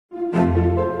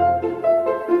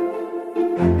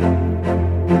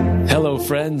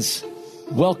friends.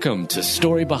 Welcome to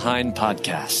Story Behind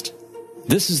Podcast.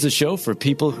 This is the show for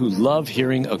people who love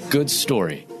hearing a good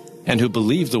story and who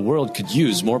believe the world could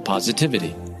use more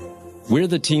positivity. We're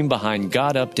the team behind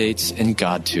God Updates and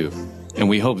God Too, and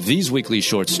we hope these weekly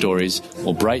short stories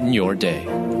will brighten your day.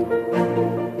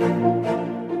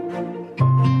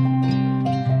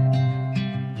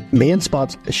 Man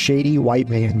spots a shady white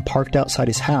man parked outside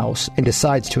his house and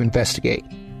decides to investigate.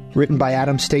 Written by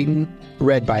Adam Staten,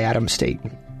 read by Adam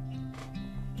Staten.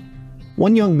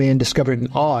 One young man discovered an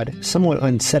odd, somewhat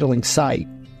unsettling sight.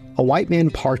 A white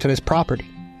man parked on his property,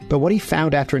 but what he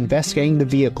found after investigating the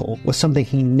vehicle was something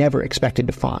he never expected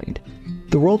to find.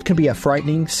 The world can be a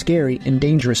frightening, scary, and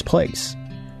dangerous place.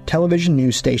 Television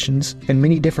news stations and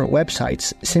many different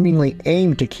websites seemingly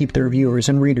aim to keep their viewers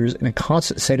and readers in a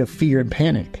constant state of fear and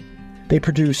panic. They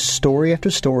produce story after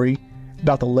story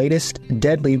about the latest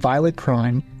deadly violent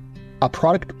crime, a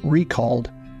product recalled,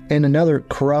 and another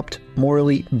corrupt,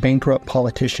 morally bankrupt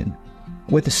politician.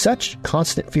 With such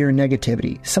constant fear and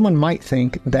negativity, someone might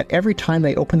think that every time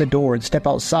they open the door and step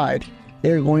outside, they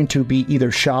are going to be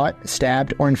either shot,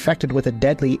 stabbed, or infected with a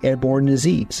deadly airborne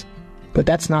disease. But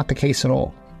that's not the case at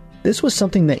all. This was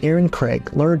something that Aaron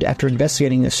Craig learned after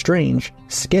investigating a strange,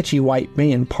 sketchy white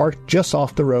man parked just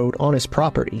off the road on his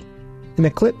property. In a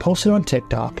clip posted on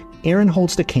TikTok, Aaron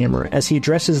holds the camera as he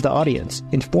addresses the audience,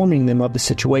 informing them of the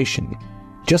situation.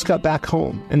 "Just got back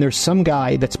home, and there's some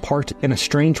guy that's parked in a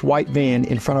strange white van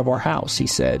in front of our house," he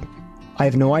said. "I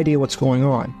have no idea what's going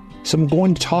on, so I'm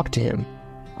going to talk to him.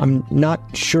 I'm not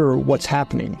sure what's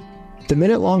happening." The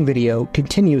minute-long video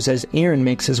continues as Aaron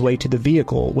makes his way to the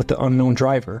vehicle with the unknown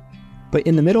driver. But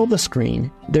in the middle of the screen,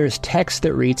 there is text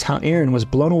that reads how Aaron was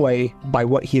blown away by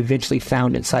what he eventually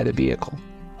found inside the vehicle.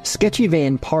 "Sketchy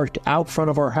van parked out front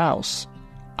of our house.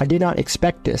 I did not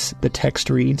expect this," the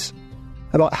text reads.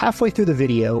 About halfway through the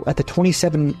video, at the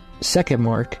 27-second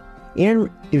mark, Aaron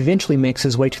eventually makes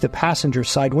his way to the passenger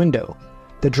side window.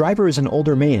 The driver is an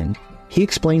older man. He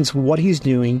explains what he's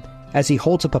doing as he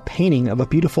holds up a painting of a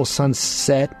beautiful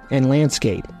sunset and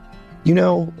landscape. "You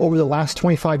know, over the last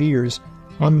 25 years,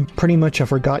 I'm pretty much a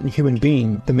forgotten human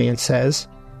being," the man says.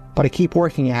 "But I keep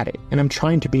working at it, and I'm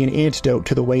trying to be an antidote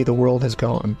to the way the world has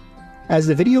gone." As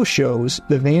the video shows,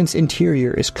 the van's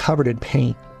interior is covered in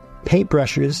paint.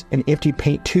 Paintbrushes and empty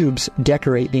paint tubes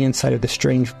decorate the inside of the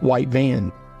strange white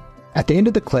van. At the end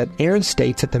of the clip, Aaron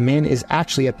states that the man is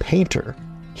actually a painter.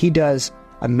 He does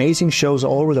amazing shows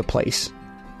all over the place.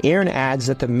 Aaron adds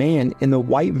that the man in the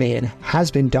white van has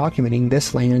been documenting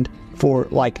this land for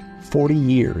like 40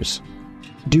 years.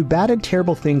 Do bad and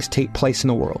terrible things take place in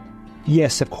the world?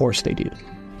 Yes, of course they do.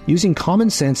 Using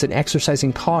common sense and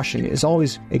exercising caution is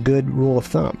always a good rule of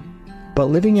thumb.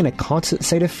 But living in a constant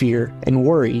state of fear and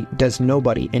worry does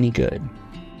nobody any good.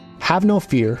 "Have no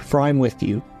fear, for I am with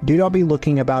you. Do not be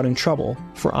looking about in trouble,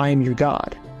 for I am your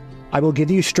God. I will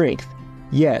give you strength.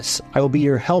 Yes, I will be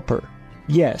your helper.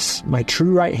 Yes, my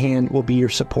true right hand will be your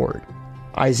support."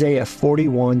 Isaiah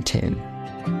 41:10.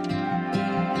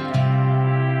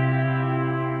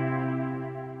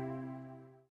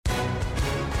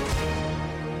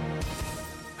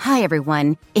 Hi,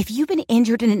 everyone. If you've been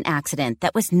injured in an accident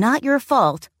that was not your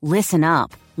fault, listen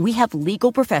up. We have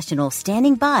legal professionals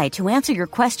standing by to answer your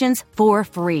questions for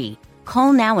free.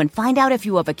 Call now and find out if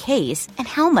you have a case and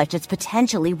how much it's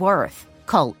potentially worth.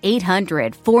 Call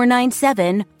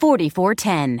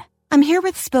 800-497-4410. I'm here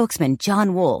with spokesman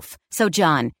John Wolf. So,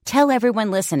 John, tell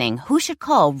everyone listening who should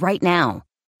call right now.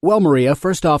 Well, Maria,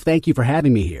 first off, thank you for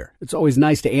having me here. It's always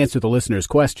nice to answer the listeners'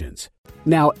 questions.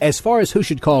 Now, as far as who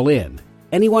should call in,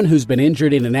 anyone who's been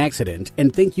injured in an accident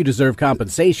and think you deserve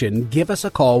compensation, give us a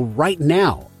call right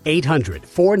now.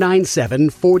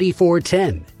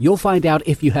 800-497-4410. You'll find out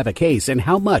if you have a case and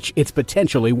how much it's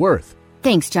potentially worth.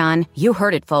 Thanks, John. You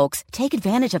heard it, folks. Take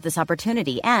advantage of this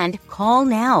opportunity and call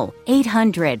now.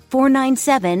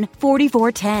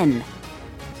 800-497-4410.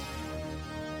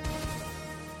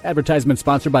 Advertisement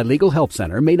sponsored by Legal Help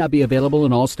Center. May not be available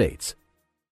in all states.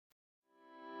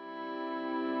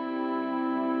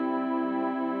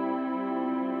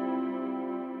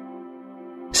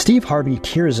 Steve Harvey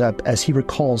tears up as he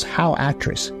recalls how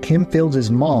actress Kim Fields'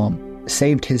 mom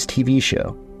saved his TV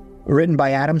show. Written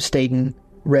by Adam Staten,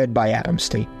 read by Adam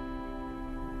Staten.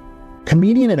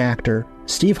 Comedian and actor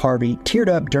Steve Harvey teared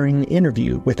up during an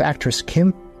interview with actress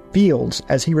Kim Fields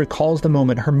as he recalls the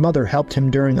moment her mother helped him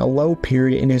during a low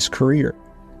period in his career.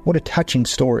 What a touching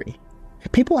story.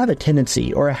 People have a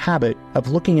tendency or a habit of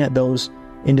looking at those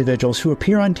individuals who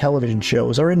appear on television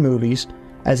shows or in movies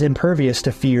as impervious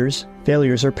to fears,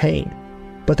 failures, or pain.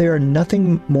 But they are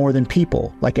nothing more than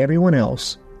people, like everyone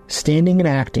else, standing and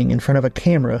acting in front of a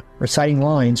camera, reciting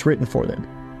lines written for them.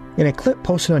 In a clip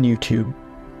posted on YouTube,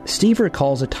 Steve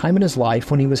recalls a time in his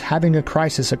life when he was having a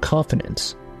crisis of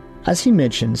confidence. As he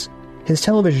mentions, his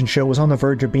television show was on the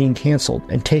verge of being canceled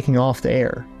and taking off the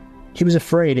air. He was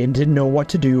afraid and didn't know what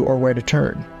to do or where to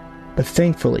turn. But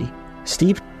thankfully,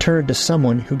 Steve turned to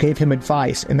someone who gave him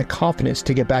advice and the confidence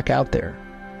to get back out there.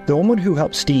 The woman who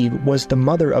helped Steve was the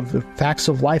mother of the Facts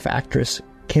of Life actress,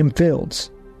 Kim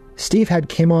Fields. Steve had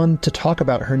Kim on to talk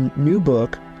about her new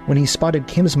book when he spotted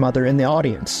Kim's mother in the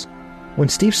audience. When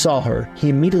Steve saw her, he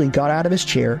immediately got out of his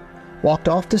chair, walked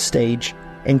off the stage,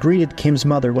 and greeted Kim's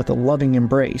mother with a loving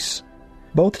embrace.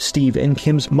 Both Steve and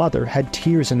Kim's mother had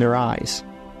tears in their eyes.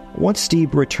 Once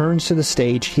Steve returns to the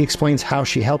stage, he explains how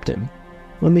she helped him.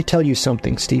 "Let me tell you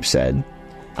something," Steve said.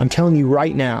 "I'm telling you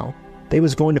right now, they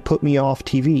was going to put me off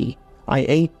TV. I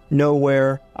ain't know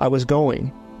where I was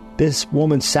going. This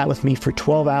woman sat with me for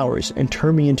 12 hours and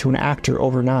turned me into an actor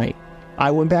overnight.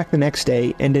 I went back the next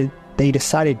day and they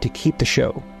decided to keep the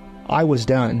show. I was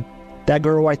done. That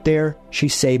girl right there, she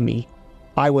saved me.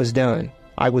 I was done.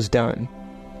 I was done."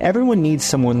 Everyone needs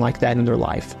someone like that in their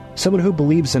life, someone who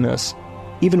believes in us,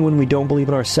 even when we don't believe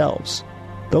in ourselves.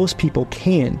 Those people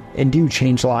can and do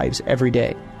change lives every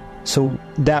day. So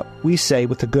that we say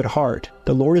with a good heart,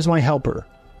 "The Lord is my helper.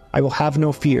 I will have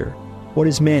no fear. What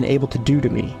is man able to do to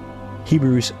me?"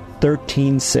 Hebrews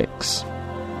 13:6.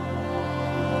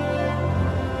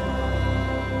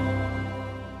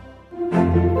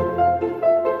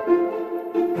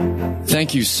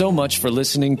 Thank you so much for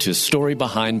listening to Story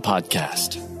Behind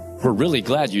Podcast. We're really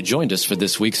glad you joined us for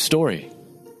this week's story.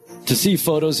 To see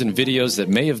photos and videos that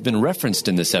may have been referenced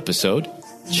in this episode,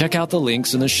 check out the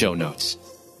links in the show notes.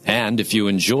 And if you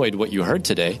enjoyed what you heard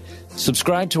today,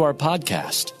 subscribe to our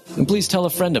podcast, and please tell a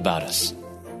friend about us.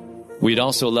 We'd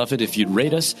also love it if you'd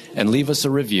rate us and leave us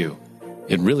a review.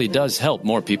 It really does help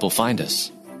more people find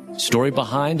us. Story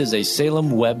Behind is a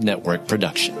Salem Web Network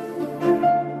production.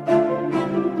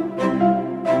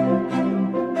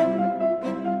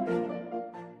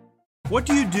 What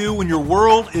do you do when your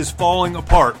world is falling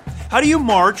apart? How do you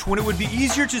march when it would be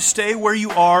easier to stay where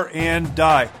you are and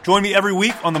die? Join me every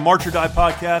week on the March or Die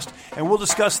podcast, and we'll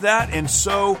discuss that and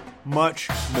so much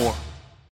more.